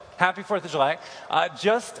Happy 4th of July.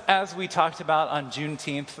 Just as we talked about on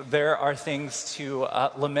Juneteenth, there are things to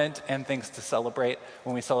lament and things to celebrate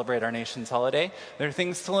when we celebrate our nation's holiday. There are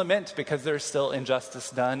things to lament because there's still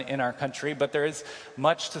injustice done in our country, but there is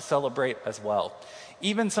much to celebrate as well.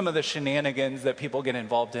 Even some of the shenanigans that people get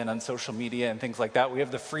involved in on social media and things like that, we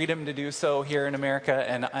have the freedom to do so here in America,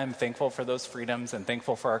 and I'm thankful for those freedoms and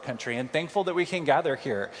thankful for our country and thankful that we can gather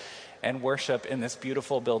here and worship in this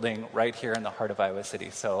beautiful building right here in the heart of Iowa City.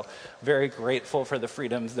 So very grateful for the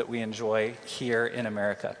freedoms that we enjoy here in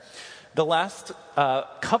America. The last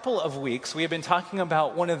couple of weeks, we have been talking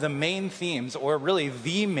about one of the main themes, or really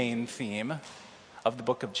the main theme of the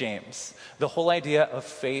book of James, the whole idea of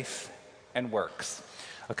faith and works.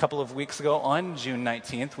 A couple of weeks ago on June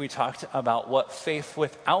 19th, we talked about what faith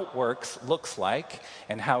without works looks like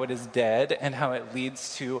and how it is dead and how it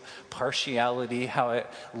leads to partiality, how it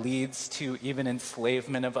leads to even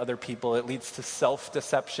enslavement of other people. It leads to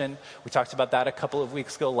self-deception. We talked about that a couple of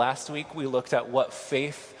weeks ago. Last week, we looked at what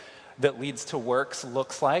faith that leads to works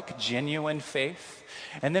looks like, genuine faith.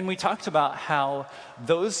 And then we talked about how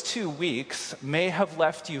those 2 weeks may have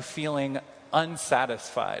left you feeling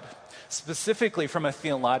unsatisfied, specifically from a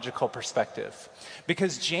theological perspective.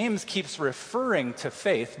 Because James keeps referring to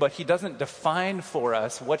faith, but he doesn't define for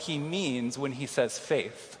us what he means when he says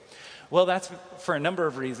faith. Well, that's for a number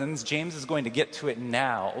of reasons. James is going to get to it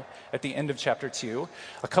now at the end of chapter 2.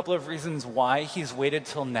 A couple of reasons why he's waited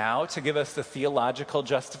till now to give us the theological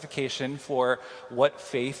justification for what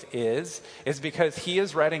faith is because he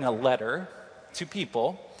is writing a letter to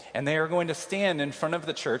people, and they are going to stand in front of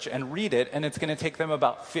the church and read it, and it's going to take them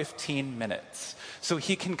about 15 minutes. So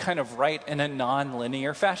he can kind of write in a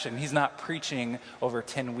non-linear fashion. He's not preaching over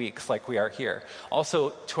 10 weeks like we are here. Also,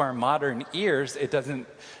 to our modern ears, it doesn't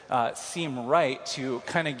seem right to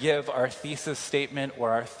kind of give our thesis statement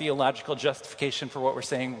or our theological justification for what we're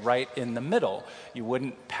saying right in the middle. You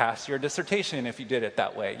wouldn't pass your dissertation if you did it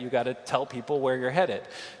that way. You got to tell people where you're headed.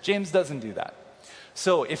 James doesn't do that.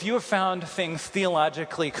 So if you have found things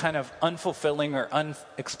theologically kind of unfulfilling or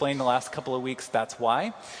unexplained the last couple of weeks, that's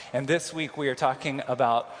why. And this week we are talking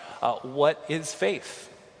about what is faith,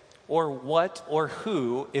 or what or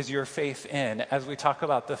who is your faith in, as we talk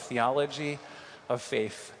about the theology of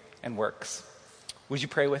faith and works. Would you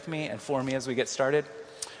pray with me and for me as we get started?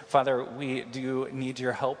 Father, we do need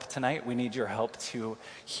your help tonight. We need your help to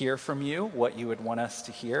hear from you what you would want us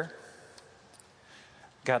to hear.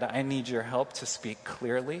 God, I need your help to speak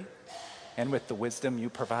clearly and with the wisdom you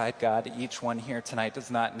provide. God, each one here tonight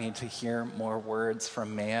does not need to hear more words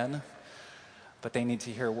from man, but they need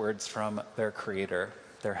to hear words from their Creator,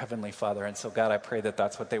 their Heavenly Father. And so, God, I pray that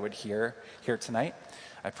that's what they would hear here tonight.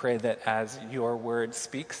 I pray that as your word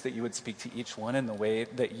speaks, that you would speak to each one in the way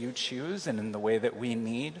that you choose and in the way that we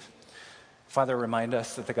need. Father, remind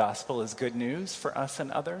us that the gospel is good news for us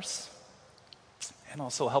and others, and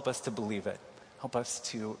also help us to believe it. Help us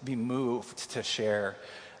to be moved to share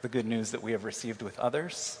the good news that we have received with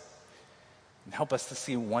others. And help us to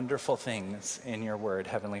see wonderful things in your word,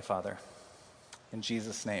 Heavenly Father. In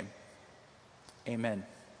Jesus' name, amen.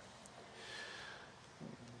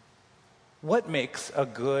 What makes a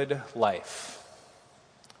good life?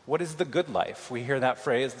 What is the good life? We hear that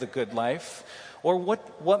phrase, the good life. Or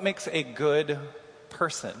what makes a good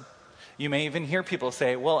person? You may even hear people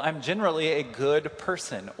say, well, I'm generally a good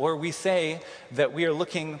person. Or we say that we are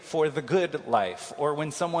looking for the good life. Or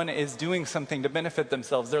when someone is doing something to benefit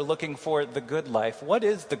themselves, they're looking for the good life. What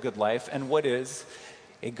is the good life and what is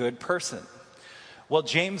a good person? Well,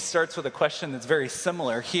 James starts with a question that's very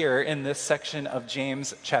similar here in this section of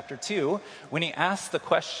James chapter 2, when he asks the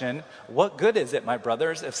question, what good is it, my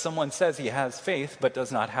brothers, if someone says he has faith but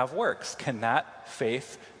does not have works? Can that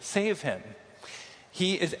faith save him?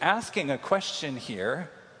 He is asking a question here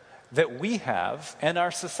that we have and our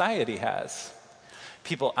society has.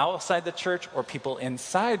 People outside the church or people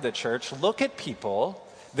inside the church look at people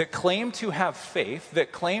that claim to have faith,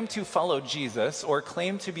 that claim to follow Jesus or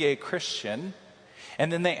claim to be a Christian, and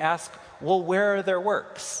then they ask, well, where are their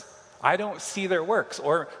works? I don't see their works.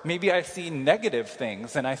 Or maybe I see negative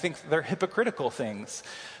things and I think they're hypocritical things.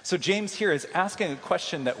 So James here is asking a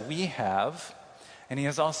question that we have, and he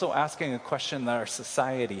is also asking a question that our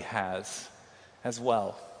society has as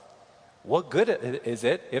well. What good is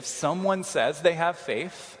it if someone says they have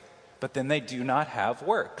faith, but then they do not have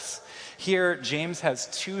works? Here, James has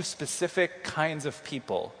two specific kinds of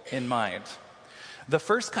people in mind. The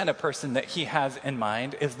first kind of person that he has in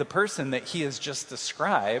mind is the person that he has just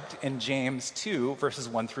described in James 2, verses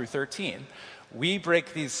 1 through 13. We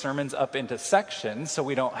break these sermons up into sections so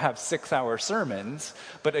we don't have 6-hour sermons.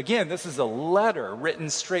 But again, this is a letter written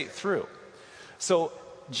straight through. So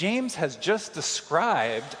James has just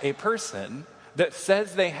described a person that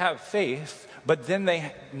says they have faith, but then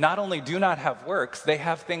they not only do not have works, they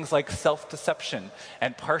have things like self-deception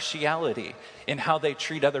and partiality in how they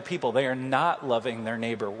treat other people. They are not loving their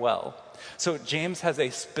neighbor well. So James has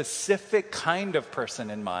a specific kind of person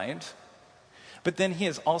in mind, but then he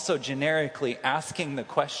is also generically asking the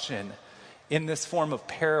question in this form of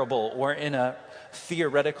parable or in a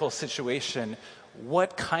theoretical situation,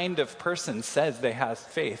 what kind of person says they have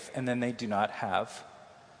faith and then they do not have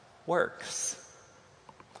works?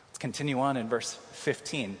 Let's continue on in verse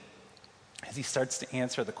 15 as he starts to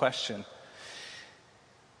answer the question.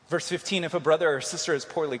 Verse 15, if a brother or sister is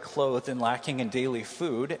poorly clothed and lacking in daily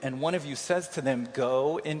food, and one of you says to them,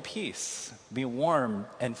 go in peace, be warm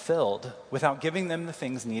and filled, without giving them the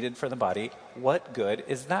things needed for the body, what good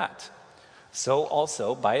is that? So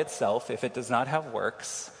also by itself, if it does not have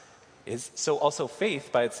works, so also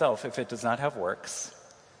faith by itself, if it does not have works,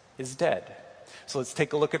 is dead. So let's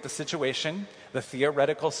take a look at the situation, the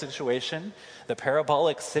theoretical situation, the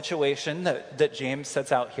parabolic situation that James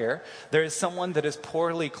sets out here. There is someone that is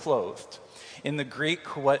poorly clothed. In the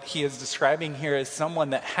Greek, what he is describing here is someone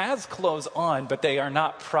that has clothes on, but they are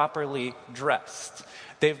not properly dressed.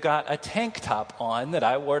 They've got a tank top on that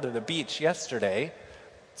I wore to the beach yesterday.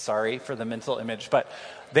 Sorry for the mental image, but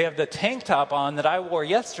they have the tank top on that I wore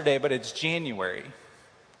yesterday, but it's January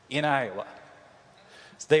in Iowa.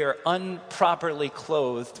 So they are improperly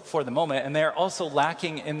clothed for the moment, and they are also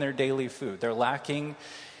lacking in their daily food. They're lacking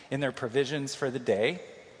in their provisions for the day.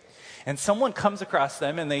 And someone comes across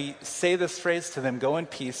them and they say this phrase to them, go in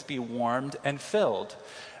peace, be warmed and filled.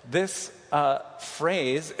 This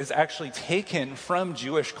phrase is actually taken from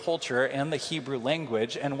Jewish culture and the Hebrew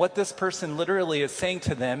language. And what this person literally is saying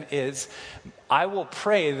to them is, I will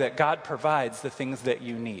pray that God provides the things that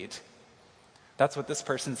you need. That's what this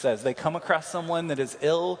person says. They come across someone that is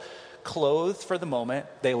ill clothed for the moment.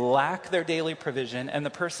 They lack their daily provision. And the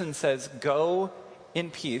person says, go in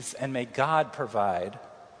peace and may God provide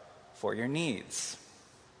for your needs.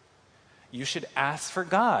 You should ask for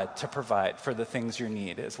God to provide for the things you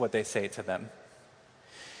need, is what they say to them.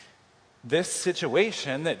 This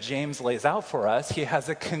situation that James lays out for us, he has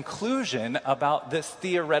a conclusion about this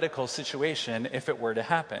theoretical situation if it were to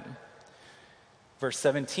happen. Verse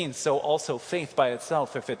 17, so also faith by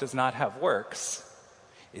itself, if it does not have works,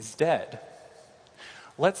 is dead.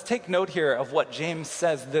 Let's take note here of what James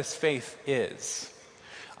says this faith is.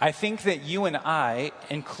 I think that you and I,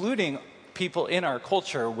 including people in our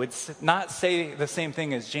culture, would not say the same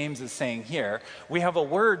thing as James is saying here. We have a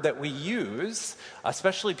word that we use,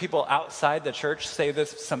 especially people outside the church say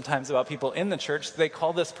this sometimes about people in the church. They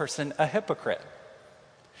call this person a hypocrite.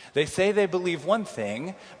 They say they believe one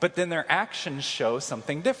thing, but then their actions show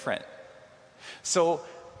something different. So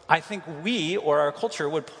I think we, or our culture,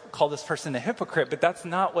 would call this person a hypocrite, but that's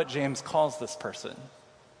not what James calls this person.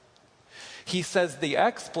 He says the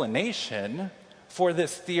explanation for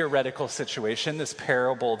this theoretical situation, this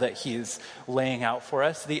parable that he's laying out for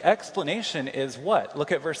us, the explanation is what?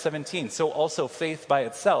 Look at verse 17. So also faith by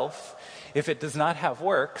itself, if it does not have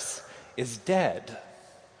works, is dead.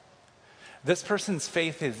 This person's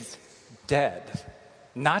faith is dead.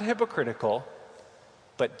 Not hypocritical,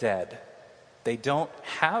 but dead. They don't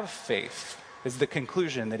have faith, is the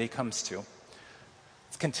conclusion that he comes to.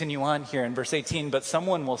 Let's continue on here in verse 18. But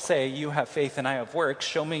someone will say, you have faith and I have works.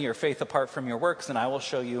 Show me your faith apart from your works, and I will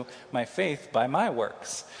show you my faith by my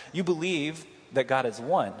works. You believe that God is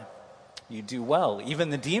one. You do well. Even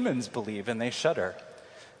the demons believe and they shudder.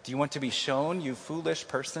 Do you want to be shown, you foolish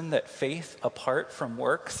person, that faith apart from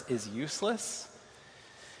works is useless?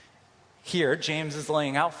 Here, James is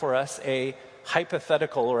laying out for us a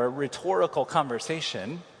hypothetical or a rhetorical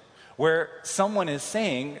conversation where someone is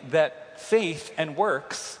saying that faith and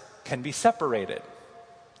works can be separated.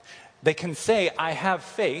 They can say, I have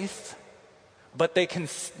faith, but they can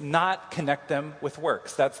not connect them with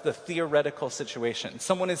works. That's the theoretical situation.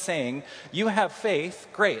 Someone is saying, you have faith,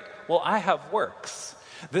 great. Well, I have works.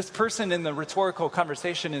 This person in the rhetorical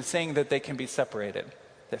conversation is saying that they can be separated,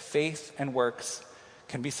 that faith and works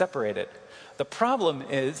can be separated. The problem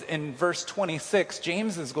is, in verse 26,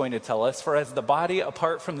 James is going to tell us, for as the body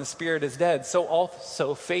apart from the spirit is dead, so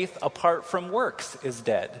also faith apart from works is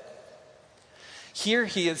dead. Here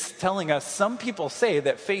he is telling us, some people say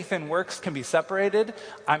that faith and works can be separated.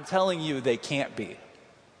 I'm telling you they can't be.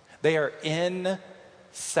 They are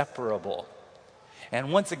inseparable.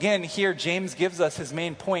 And once again, here James gives us his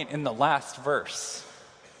main point in the last verse.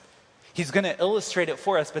 He's going to illustrate it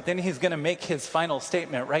for us, but then he's going to make his final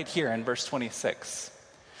statement right here in verse 26,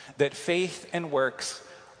 that faith and works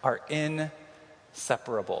are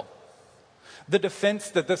inseparable. The defense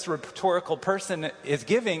that this rhetorical person is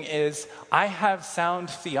giving is, I have sound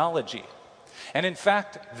theology. And in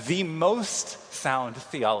fact, the most sound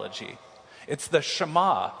theology. It's the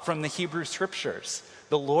Shema from the Hebrew Scriptures.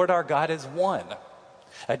 The Lord our God is one.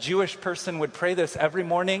 A Jewish person would pray this every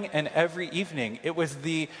morning and every evening. It was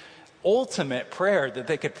the ultimate prayer that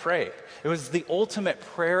they could pray. It was the ultimate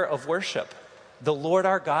prayer of worship. The Lord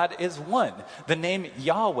our God is one. The name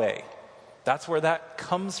Yahweh, that's where that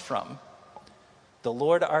comes from. The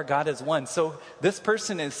Lord our God is one. So this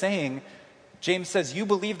person is saying, James says, you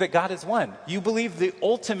believe that God is one. You believe the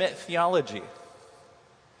ultimate theology.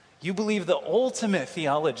 You believe the ultimate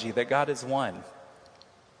theology that God is one.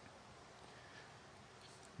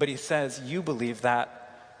 But he says, you believe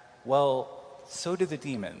that, well, so do the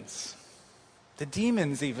demons. The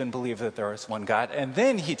demons even believe that there is one God. And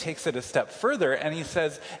then he takes it a step further and he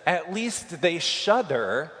says, at least they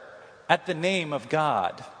shudder at the name of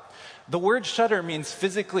God. The word shudder means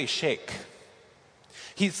physically shake.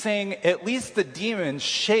 He's saying at least the demons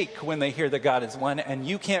shake when they hear that God is one, and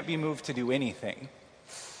you can't be moved to do anything.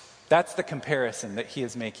 That's the comparison that he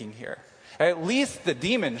is making here. At least the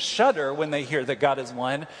demons shudder when they hear that God is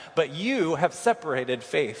one, but you have separated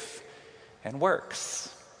faith and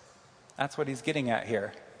works. That's what he's getting at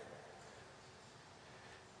here.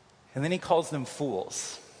 And then he calls them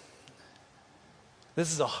fools.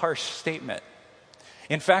 This is a harsh statement.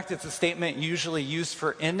 In fact, it's a statement usually used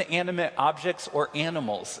for inanimate objects or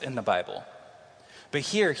animals in the Bible. But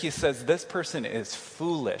here he says this person is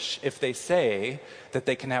foolish if they say that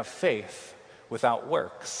they can have faith without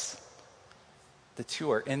works. The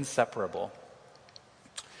two are inseparable.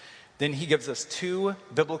 Then he gives us two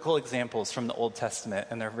biblical examples from the Old Testament,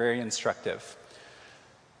 and they're very instructive.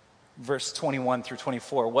 Verse 21 through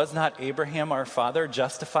 24, was not Abraham our father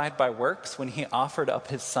justified by works when he offered up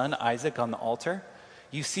his son Isaac on the altar?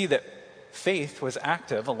 You see that faith was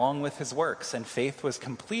active along with his works, and faith was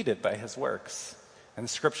completed by his works. And the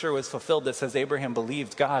scripture was fulfilled that says Abraham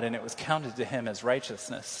believed God, and it was counted to him as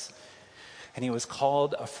righteousness. And he was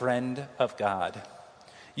called a friend of God.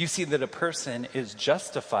 You see that a person is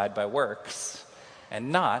justified by works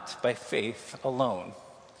and not by faith alone.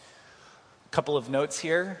 A couple of notes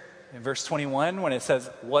here. In verse 21, when it says,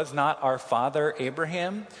 was not our father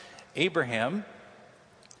Abraham? Abraham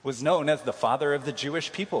was known as the father of the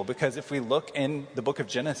Jewish people, because if we look in the book of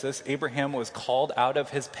Genesis, Abraham was called out of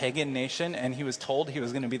his pagan nation, and he was told he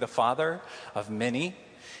was going to be the father of many,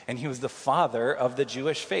 and he was the father of the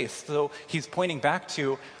Jewish faith. So he's pointing back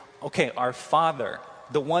to, okay, our father,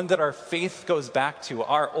 the one that our faith goes back to,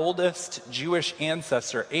 our oldest Jewish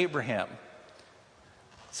ancestor, Abraham.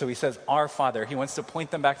 So he says, our father. He wants to point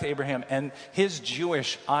them back to Abraham. And his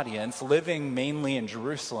Jewish audience, living mainly in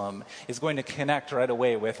Jerusalem, is going to connect right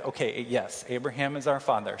away with, okay, yes, Abraham is our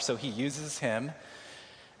father. So he uses him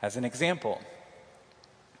as an example.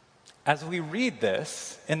 As we read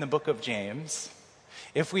this in the book of James,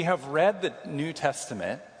 if we have read the New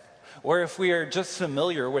Testament, or if we are just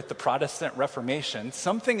familiar with the Protestant Reformation,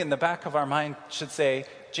 something in the back of our mind should say,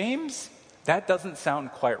 James, that doesn't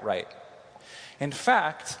sound quite right. In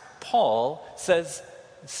fact, Paul says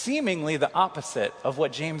seemingly the opposite of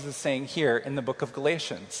what James is saying here in the book of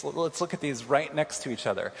Galatians. Let's look at these right next to each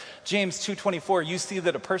other. James 2:24, you see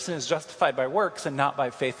that a person is justified by works and not by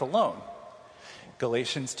faith alone.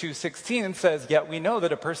 Galatians 2:16 says, yet we know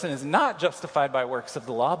that a person is not justified by works of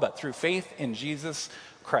the law, but through faith in Jesus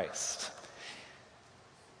Christ.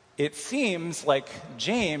 It seems like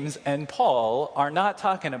James and Paul are not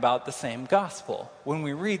talking about the same gospel when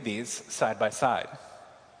we read these side by side.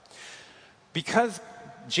 Because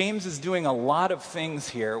James is doing a lot of things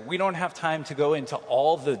here, we don't have time to go into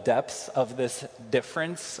all the depths of this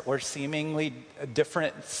difference or seemingly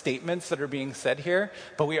different statements that are being said here,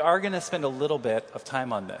 but we are going to spend a little bit of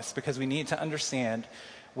time on this because we need to understand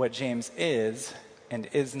what James is and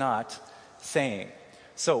is not saying.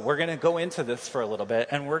 So we're going to go into this for a little bit,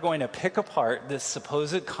 and we're going to pick apart this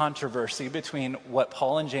supposed controversy between what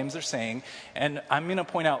Paul and James are saying, and I'm going to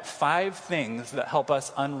point out 5 things that help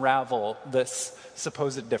us unravel this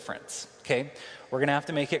supposed difference, okay? We're going to have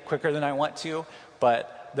to make it quicker than I want to,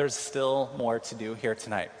 but there's still more to do here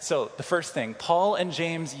tonight. So the first thing, Paul and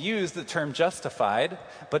James use the term justified,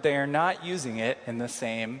 but they are not using it in the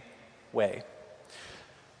same way.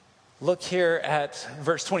 Look here at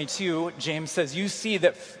verse 22. James says, you see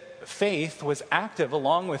that faith was active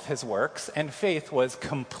along with his works, and faith was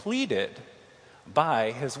completed by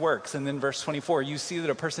his works. And then verse 24, you see that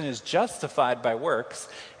a person is justified by works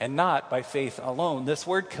and not by faith alone. This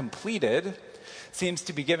word completed seems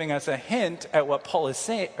to be giving us a hint at what Paul is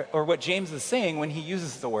saying, or what James is saying when he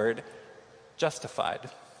uses the word justified.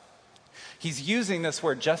 He's using this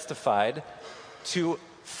word justified to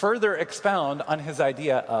further expound on his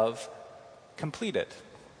idea of completed.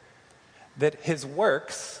 That his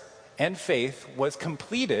works and faith was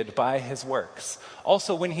completed by his works.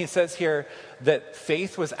 Also, when he says here that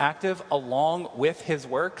faith was active along with his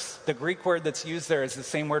works, the Greek word that's used there is the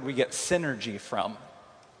same word we get synergy from.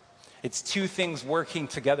 It's two things working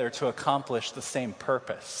together to accomplish the same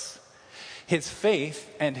purpose. His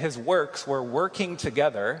faith and his works were working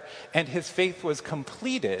together, and his faith was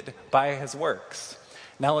completed by his works.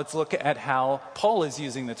 Now let's look at how Paul is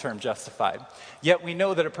using the term justified. Yet we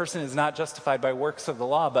know that a person is not justified by works of the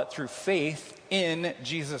law, but through faith in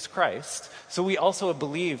Jesus Christ. So we also have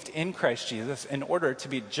believed in Christ Jesus in order to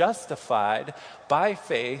be justified by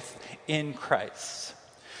faith in Christ.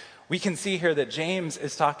 We can see here that James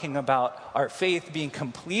is talking about our faith being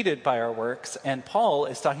completed by our works, and Paul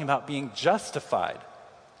is talking about being justified,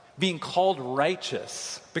 being called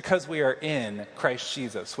righteous because we are in Christ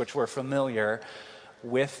Jesus, which we're familiar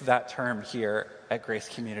with that term here at Grace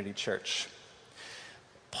Community Church.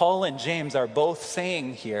 Paul and James are both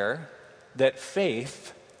saying here that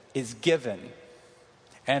faith is given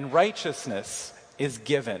and righteousness is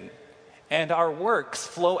given, and our works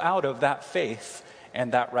flow out of that faith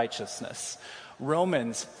and that righteousness.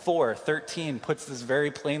 Romans 4:13 puts this very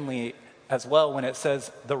plainly as well when it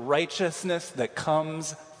says the righteousness that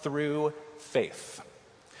comes through faith.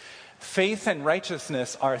 Faith and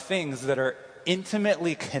righteousness are things that are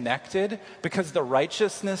intimately connected because the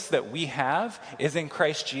righteousness that we have is in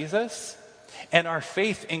Christ Jesus, and our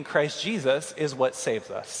faith in Christ Jesus is what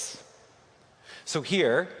saves us. So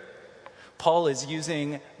here, Paul is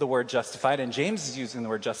using the word justified, and James is using the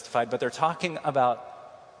word justified, but they're talking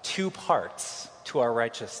about two parts to our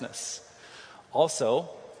righteousness. Also,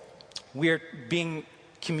 what's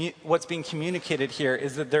being communicated here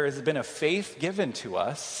is that there has been a faith given to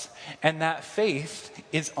us, and that faith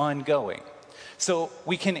is ongoing. So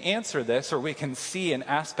we can answer this, or we can see an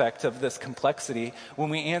aspect of this complexity when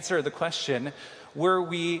we answer the question, were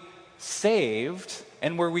we saved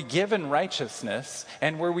and were we given righteousness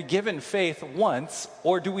and were we given faith once,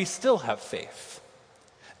 or do we still have faith?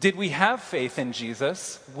 Did we have faith in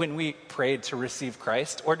Jesus when we prayed to receive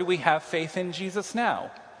Christ, or do we have faith in Jesus now?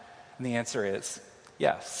 And the answer is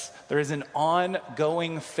yes. There is an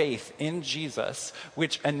ongoing faith in Jesus,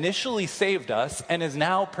 which initially saved us and is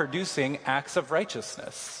now producing acts of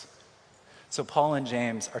righteousness. So Paul and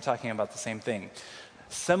James are talking about the same thing.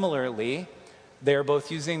 Similarly, they're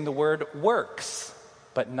both using the word works,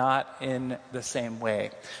 but not in the same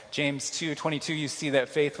way. James 2:22, you see that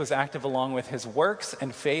faith was active along with his works,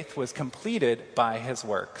 and faith was completed by his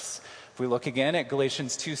works. If we look again at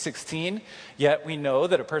Galatians 2:16, yet we know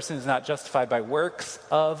that a person is not justified by works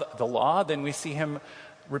of the law, then we see him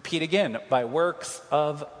repeat again, by works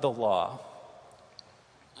of the law.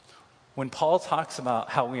 When Paul talks about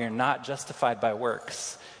how we are not justified by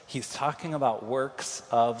works, he's talking about works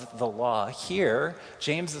of the law. Here,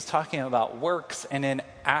 James is talking about works and in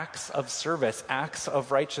acts of service, acts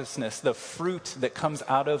of righteousness, the fruit that comes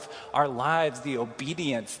out of our lives, the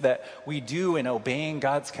obedience that we do in obeying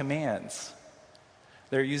God's commands.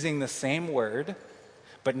 They're using the same word,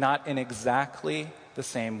 but not in exactly the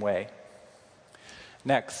same way.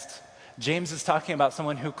 Next, James is talking about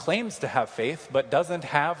someone who claims to have faith, but doesn't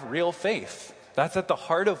have real faith. That's at the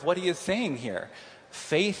heart of what he is saying here.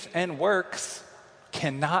 Faith and works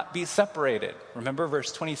cannot be separated. Remember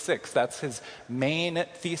verse 26, that's his main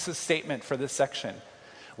thesis statement for this section.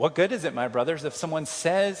 What good is it, my brothers, if someone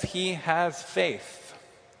says he has faith?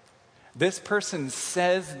 This person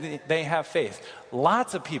says they have faith.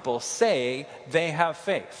 Lots of people say they have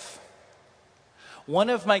faith.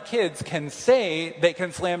 One of my kids can say they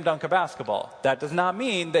can slam dunk a basketball. That does not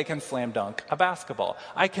mean they can slam dunk a basketball.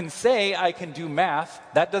 I can say I can do math.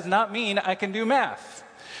 That does not mean I can do math.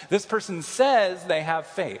 This person says they have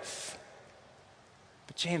faith.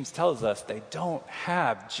 But James tells us they don't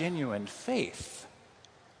have genuine faith.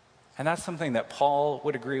 And that's something that Paul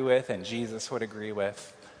would agree with and Jesus would agree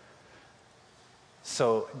with.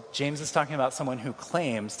 So James is talking about someone who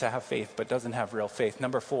claims to have faith but doesn't have real faith.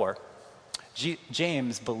 Number 4.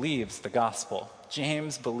 James believes the gospel.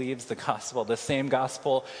 James believes the gospel, the same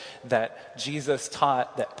gospel that Jesus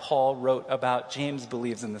taught, that Paul wrote about. James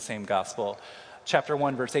believes in the same gospel. Chapter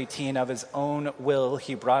 1, verse 18, of his own will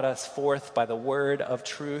he brought us forth by the word of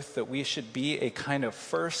truth, that we should be a kind of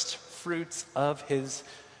first fruits of his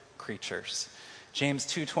creatures. James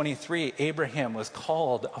 2:23, Abraham was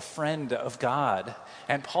called a friend of God.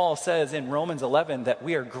 And Paul says in Romans 11 that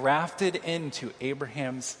we are grafted into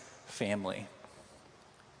Abraham's family.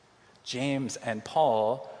 James and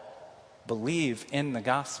Paul believe in the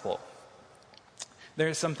gospel.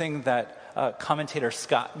 There's something that commentator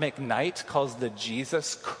Scott McKnight calls the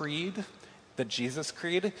Jesus Creed. The Jesus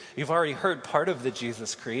Creed. You've already heard part of the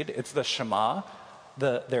Jesus Creed. It's the Shema,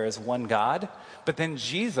 there is one God. But then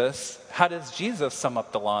Jesus, how does Jesus sum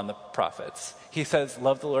up the law and the prophets? He says,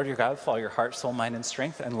 love the Lord your God with all your heart, soul, mind, and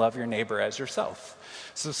strength, and love your neighbor as yourself.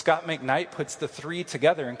 So Scott McKnight puts the three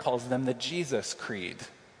together and calls them the Jesus Creed.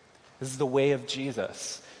 This is the way of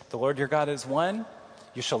Jesus. The Lord your God is one.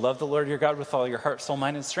 You shall love the Lord your God with all your heart, soul,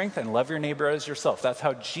 mind, and strength, and love your neighbor as yourself. That's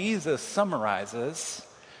how Jesus summarizes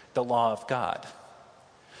the law of God.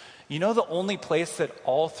 You know the only place that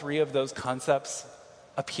all three of those concepts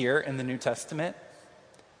appear in the New Testament?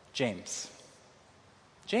 James.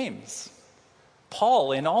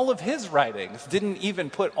 Paul, in all of his writings, didn't even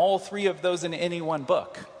put all three of those in any one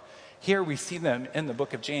book. Here we see them in the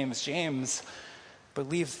book of James. James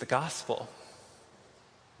believes the gospel.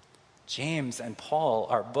 James and Paul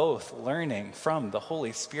are both learning from the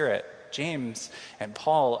Holy Spirit. James and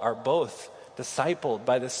Paul are both discipled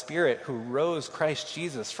by the Spirit who rose Christ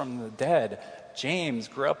Jesus from the dead. James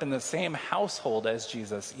grew up in the same household as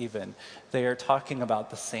Jesus even. They are talking about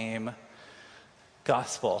the same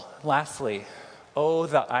gospel. Lastly, oh,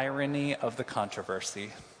 the irony of the controversy.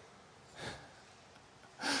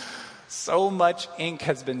 So much ink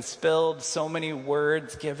has been spilled, so many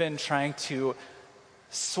words given trying to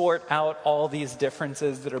sort out all these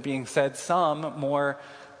differences that are being said. Some more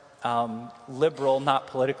liberal, not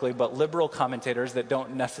politically, but liberal commentators that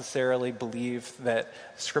don't necessarily believe that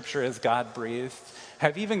Scripture is God-breathed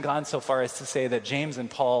have even gone so far as to say that James and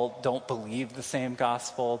Paul don't believe the same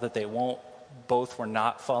gospel, that they both were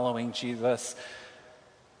not following Jesus.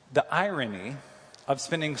 The irony of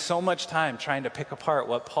spending so much time trying to pick apart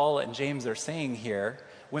what Paul and James are saying here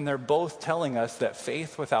when they're both telling us that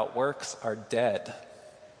faith without works are dead.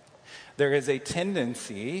 There is a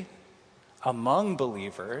tendency among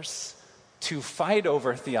believers to fight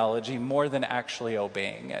over theology more than actually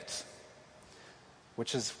obeying it,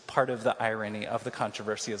 which is part of the irony of the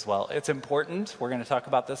controversy as well. It's important. We're going to talk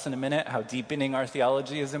about this in a minute, how deepening our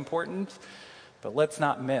theology is important. But let's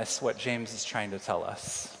not miss what James is trying to tell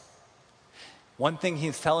us. One thing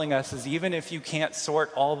he's telling us is even if you can't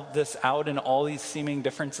sort all this out and all these seeming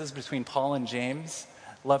differences between Paul and James,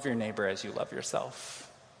 love your neighbor as you love yourself.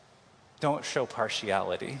 Don't show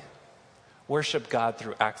partiality. Worship God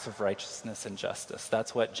through acts of righteousness and justice.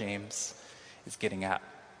 That's what James is getting at.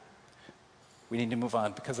 We need to move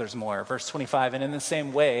on because there's more. Verse 25, and in the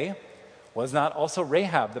same way, was not also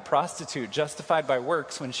Rahab the prostitute justified by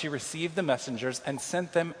works when she received the messengers and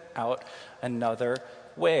sent them out another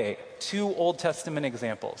way? Two Old Testament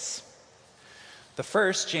examples. The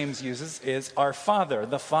first James uses is our father,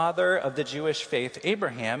 the father of the Jewish faith,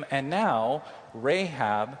 Abraham, and now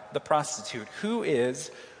Rahab the prostitute. Who is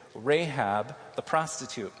Rahab the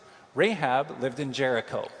prostitute? Rahab lived in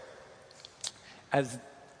Jericho. As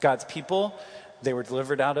God's people, they were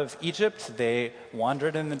delivered out of Egypt. They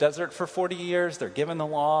wandered in the desert for 40 years. They're given the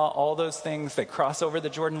law, all those things. They cross over the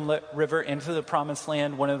Jordan River into the promised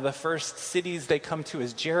land. One of the first cities they come to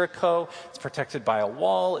is Jericho. It's protected by a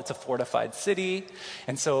wall. It's a fortified city.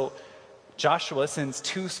 And so Joshua sends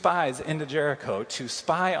 2 spies into Jericho to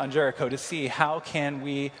spy on Jericho to see how can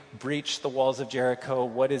we breach the walls of Jericho,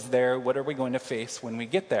 what is there, what are we going to face when we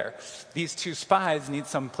get there. These 2 spies need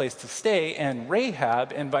some place to stay, and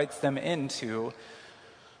Rahab invites them into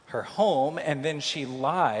her home, and then she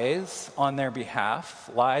lies on their behalf,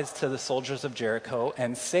 lies to the soldiers of Jericho,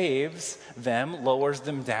 and saves them, lowers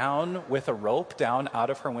them down with a rope down out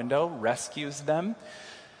of her window, rescues them.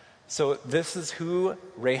 So this is who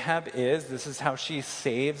Rahab is. This is how she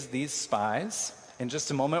saves these spies. In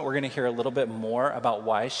just a moment, we're going to hear a little bit more about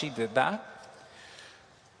why she did that.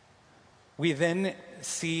 We then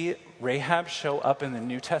see Rahab show up in the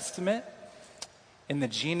New Testament in the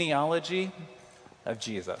genealogy of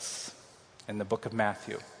Jesus in the book of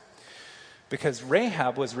Matthew. Because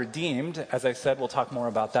Rahab was redeemed, as I said, we'll talk more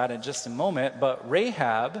about that in just a moment, but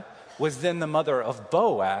Rahab was then the mother of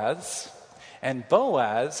Boaz, and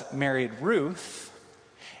Boaz married Ruth,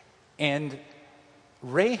 and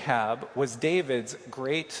Rahab was David's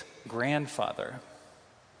great-grandfather.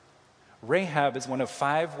 Rahab is one of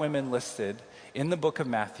 5 women listed in the book of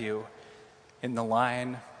Matthew in the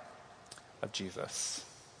line of Jesus.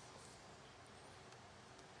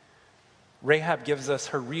 Rahab gives us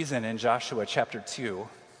her reason in Joshua chapter 2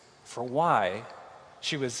 for why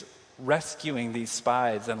she was rescuing these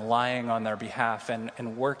spies and lying on their behalf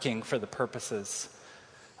and working for the purposes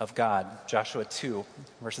of God. Joshua 2,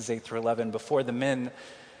 verses 8 through 11. Before the men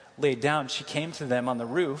laid down, she came to them on the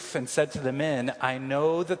roof and said to the men, I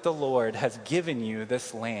know that the Lord has given you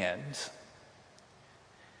this land.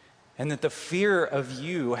 and that the fear of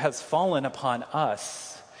you has fallen upon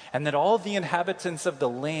us, and that all the inhabitants of the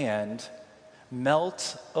land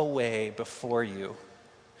melt away before you.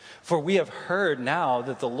 For we have heard now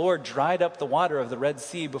that the Lord dried up the water of the Red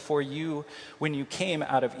Sea before you when you came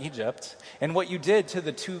out of Egypt, and what you did to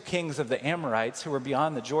the two kings of the Amorites who were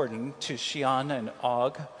beyond the Jordan, to Sihon and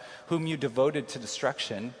Og, whom you devoted to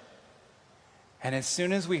destruction. And as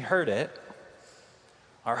soon as we heard it,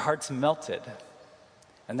 our hearts melted,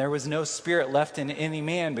 and there was no spirit left in any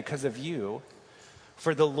man because of you.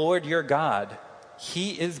 For the Lord your God,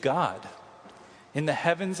 he is God, in the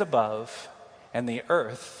heavens above and the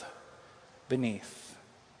earth beneath.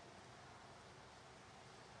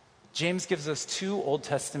 James gives us two Old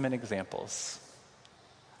Testament examples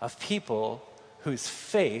of people whose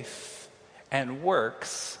faith and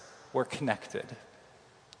works were connected.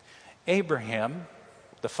 Abraham,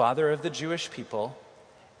 the father of the Jewish people,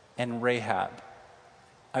 and Rahab,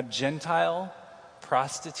 a Gentile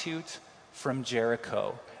prostitute from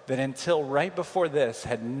Jericho that until right before this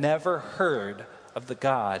had never heard of the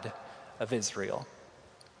God of Israel.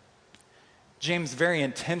 James very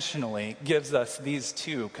intentionally gives us these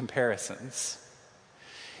two comparisons.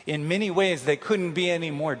 In many ways, they couldn't be any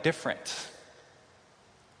more different.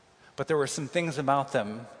 But there were some things about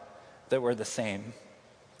them that were the same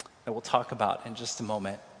that we'll talk about in just a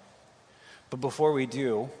moment. But before we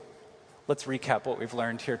do, let's recap what we've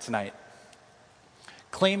learned here tonight.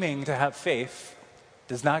 Claiming to have faith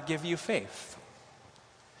does not give you faith.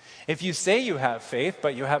 If you say you have faith,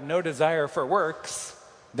 but you have no desire for works,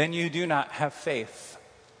 then you do not have faith.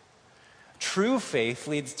 True faith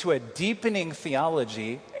leads to a deepening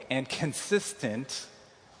theology and consistent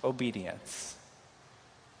obedience.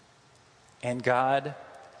 And God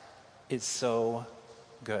is so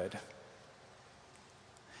good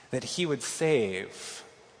that he would save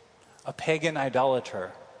a pagan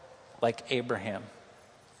idolater like Abraham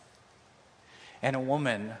and a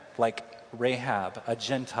woman like Rahab, a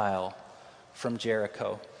Gentile from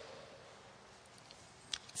Jericho.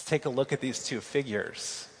 Let's take a look at these two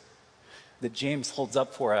figures that James holds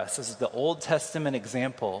up for us as the Old Testament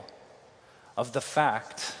example of the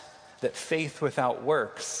fact that faith without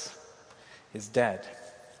works is dead.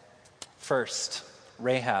 First,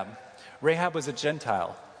 Rahab. Rahab was a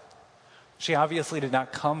Gentile. She obviously did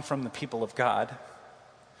not come from the people of God.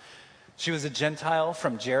 She was a Gentile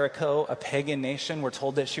from Jericho, a pagan nation. We're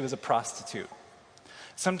told that she was a prostitute.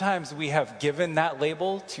 Sometimes we have given that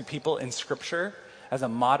label to people in Scripture as a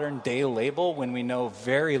modern day label when we know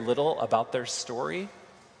very little about their story.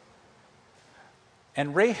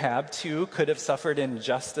 And Rahab, too, could have suffered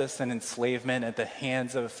injustice and enslavement at the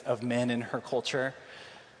hands of men in her culture.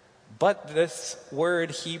 But this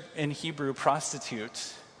word in Hebrew,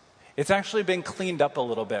 prostitute, it's actually been cleaned up a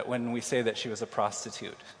little bit when we say that she was a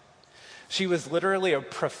prostitute. She was literally a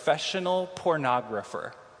professional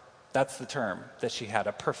pornographer. That's the term that she had,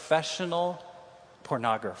 a professional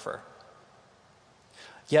pornographer.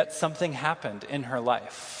 Yet something happened in her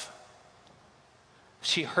life.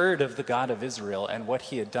 She heard of the God of Israel and what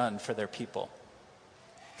he had done for their people.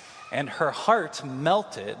 And her heart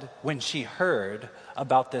melted when she heard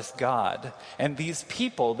about this God and these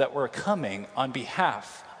people that were coming on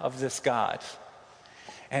behalf of this God.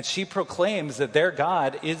 And she proclaims that their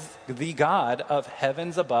God is the God of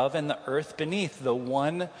heavens above and the earth beneath, the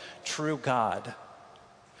one true God.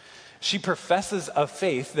 She professes a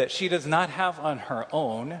faith that she does not have on her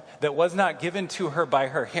own, that was not given to her by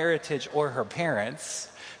her heritage or her parents.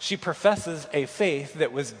 She professes a faith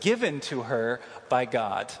that was given to her by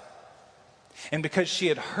God. And because she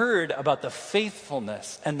had heard about the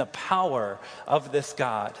faithfulness and the power of this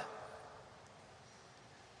God.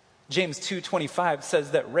 James 2:25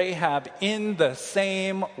 says that Rahab, in the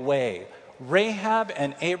same way, Rahab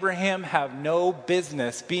and Abraham have no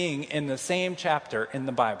business being in the same chapter in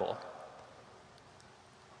the Bible.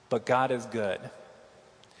 But God is good.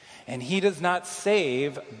 And he does not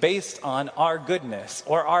save based on our goodness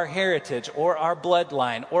or our heritage or our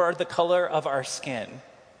bloodline or the color of our skin.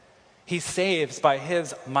 He saves by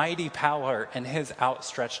his mighty power and his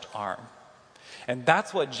outstretched arm. And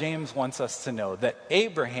that's what James wants us to know, that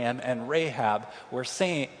Abraham and Rahab were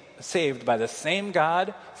saved by the same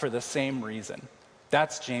God for the same reason.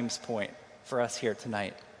 That's James' point for us here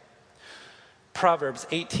tonight. Proverbs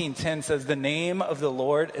 18:10 says, "The name of the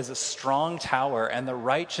Lord is a strong tower, and the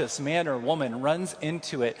righteous man or woman runs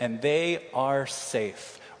into it, and they are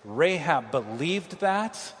safe." Rahab believed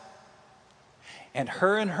that, and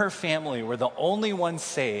her family were the only ones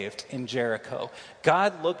saved in Jericho.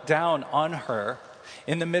 God looked down on her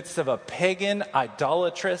in the midst of a pagan,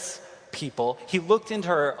 idolatrous people. He looked into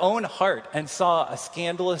her own heart and saw a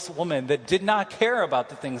scandalous woman that did not care about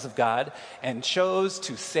the things of God and chose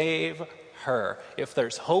to save her. If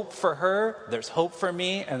there's hope for her, there's hope for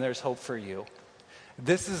me, and there's hope for you.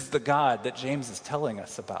 This is the God that James is telling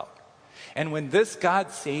us about. And when this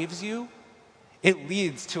God saves you, it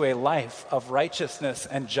leads to a life of righteousness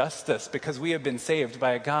and justice because we have been saved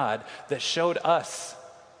by a God that showed us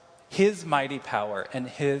his mighty power and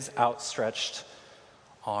his outstretched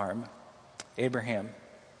arm. Abraham.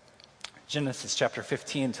 Genesis chapter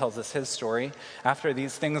 15 tells us his story. After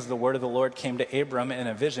these things, the word of the Lord came to Abram in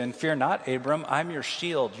a vision. Fear not, Abram, I'm your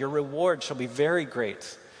shield. Your reward shall be very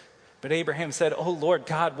great. But Abraham said, O Lord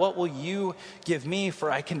God, what will you give me? For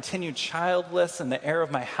I continue childless, and the heir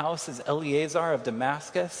of my house is Eleazar of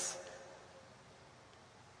Damascus.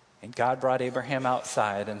 And God brought Abraham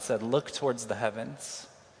outside and said, look towards the heavens,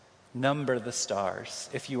 number the stars,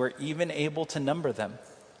 if you are even able to number them.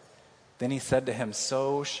 Then he said to him,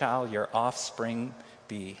 so shall your offspring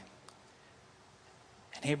be.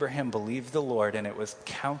 And Abraham believed the Lord, and it was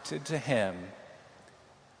counted to him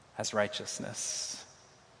as righteousness.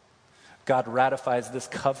 God ratifies this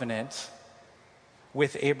covenant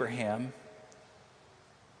with Abraham,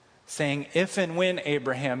 saying, if and when,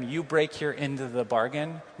 Abraham, you break your end of the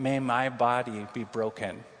bargain, may my body be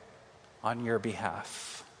broken on your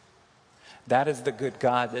behalf. That is the good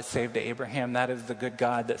God that saved Abraham. That is the good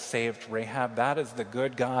God that saved Rahab. That is the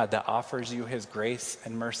good God that offers you his grace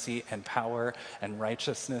and mercy and power and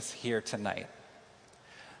righteousness here tonight.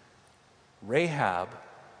 Rahab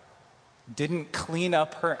didn't clean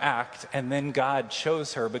up her act and then God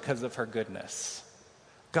chose her because of her goodness.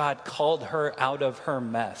 God called her out of her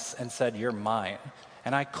mess and said, you're mine,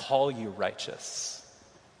 and I call you righteous.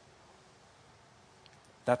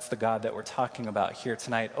 That's the God that we're talking about here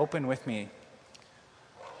tonight. Open with me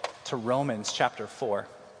to Romans chapter 4.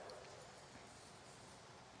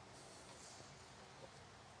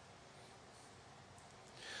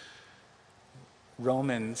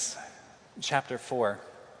 Romans chapter 4,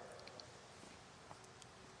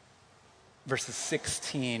 verses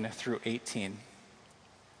 16 through 18.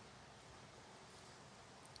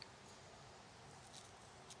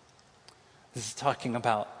 This is talking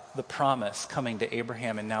about the promise coming to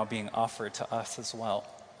Abraham and now being offered to us as well.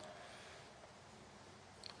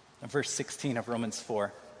 Verse 16 of Romans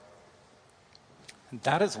 4.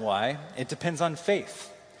 That is why it depends on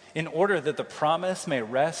faith, in order that the promise may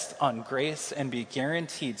rest on grace and be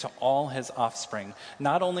guaranteed to all his offspring,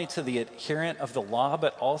 not only to the adherent of the law,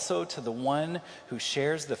 but also to the one who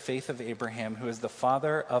shares the faith of Abraham, who is the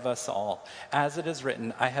father of us all. As it is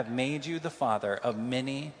written, I have made you the father of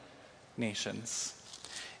many nations.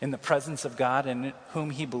 In the presence of God, in whom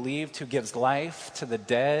he believed, who gives life to the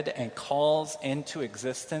dead and calls into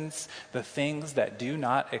existence the things that do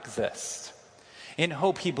not exist. In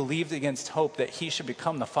hope he believed against hope that he should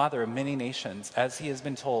become the father of many nations, as he has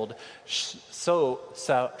been told, so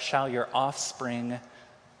shall your offspring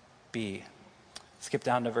be. Skip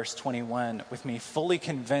down to verse 21 with me. Fully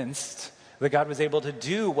convinced that God was able to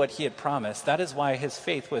do what he had promised. That is why his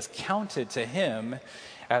faith was counted to him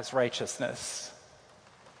as righteousness.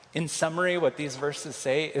 In summary, what these verses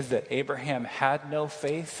say is that Abraham had no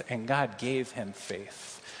faith and God gave him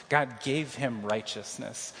faith. God gave him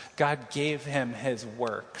righteousness. God gave him his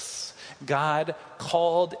works. God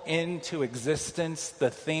called into existence the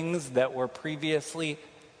things that were previously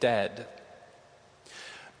dead.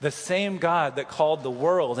 The same God that called the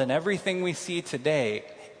world and everything we see today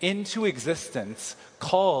into existence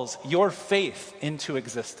calls your faith into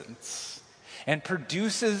existence and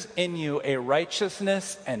produces in you a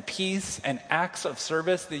righteousness and peace and acts of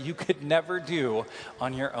service that you could never do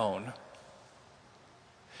on your own.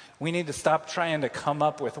 We need to stop trying to come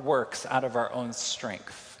up with works out of our own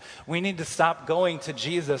strength. We need to stop going to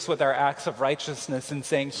Jesus with our acts of righteousness and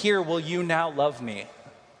saying, here, will you now love me?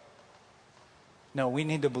 No, we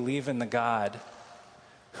need to believe in the God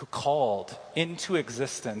who called into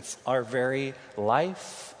existence our very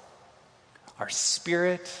life, our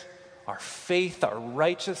spirit, our faith, our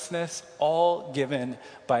righteousness, all given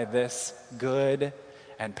by this good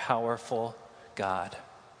and powerful God.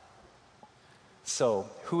 So,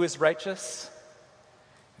 who is righteous?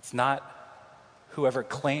 It's not whoever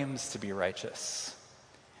claims to be righteous.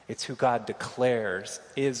 It's who God declares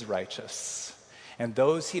is righteous. And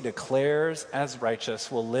those he declares as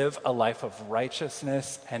righteous will live a life of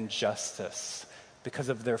righteousness and justice because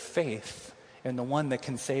of their faith in the one that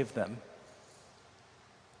can save them.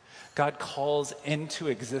 God calls into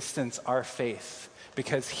existence our faith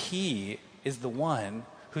because he is the one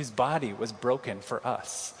whose body was broken for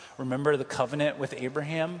us. Remember the covenant with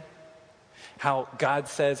Abraham? How God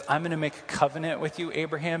says, I'm going to make a covenant with you,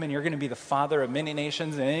 Abraham, and you're going to be the father of many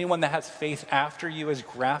nations, and anyone that has faith after you is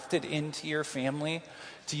grafted into your family,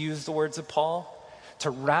 to use the words of Paul. To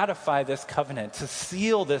ratify this covenant, to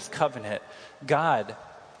seal this covenant, God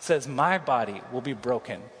says, my body will be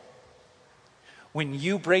broken. When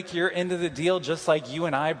you break your end of the deal, just like you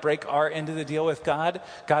and I break our end of the deal with God,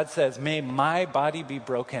 God says, may my body be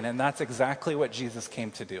broken. And that's exactly what Jesus came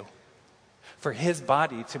to do. For his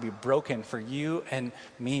body to be broken for you and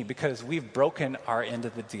me, because we've broken our end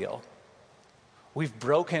of the deal. We've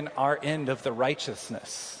broken our end of the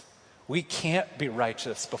righteousness. We can't be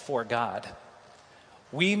righteous before God.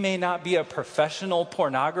 We may not be a professional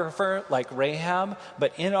pornographer like Rahab,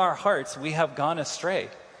 but in our hearts we have gone astray.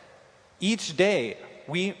 Each day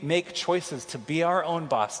we make choices to be our own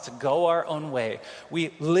boss, to go our own way.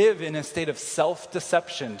 We live in a state of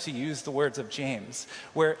self-deception, to use the words of James,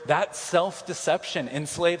 where that self-deception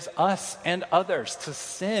enslaves us and others to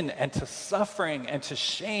sin and to suffering and to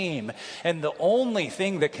shame. And the only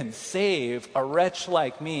thing that can save a wretch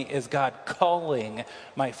like me is God calling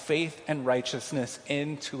my faith and righteousness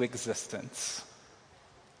into existence.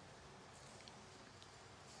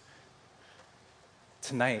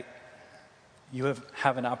 Tonight, you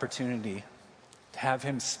have an opportunity to have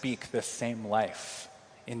him speak this same life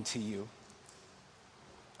into you.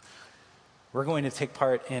 We're going to take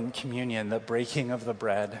part in communion, the breaking of the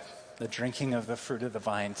bread, the drinking of the fruit of the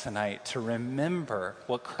vine tonight, to remember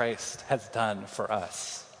what Christ has done for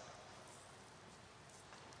us.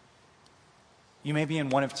 You may be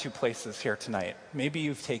in one of two places here tonight. Maybe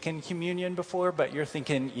you've taken communion before, but you're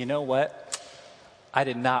thinking, you know what? I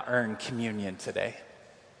did not earn communion today.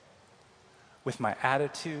 With my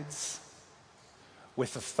attitudes,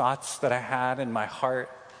 with the thoughts that I had in my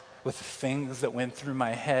heart, with the things that went through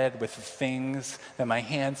my head, with the things that my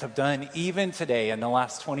hands have done, even today in the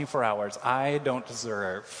last 24 hours, I don't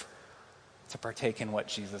deserve to partake in what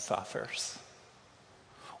Jesus offers.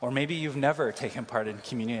 Or maybe you've never taken part in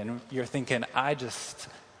communion. You're thinking, I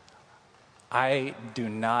do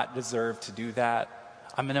not deserve to do that.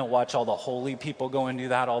 I'm going to watch all the holy people go and do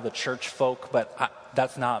that, all the church folk, but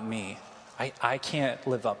that's not me. I can't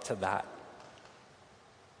live up to that.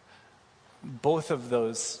 Both of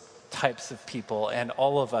those types of people and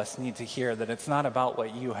all of us need to hear that it's not about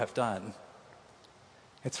what you have done.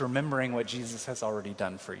 It's remembering what Jesus has already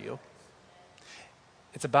done for you.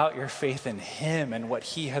 It's about your faith in him and what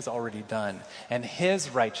he has already done and his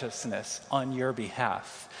righteousness on your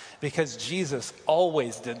behalf. Because Jesus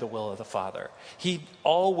always did the will of the Father. He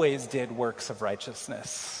always did works of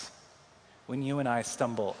righteousness. When you and I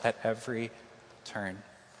stumble at every turn.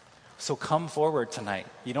 So come forward tonight.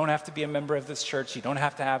 You don't have to be a member of this church. You don't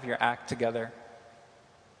have to have your act together.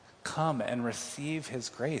 Come and receive his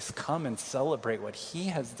grace. Come and celebrate what he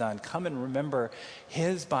has done. Come and remember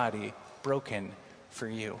his body broken for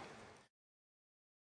you.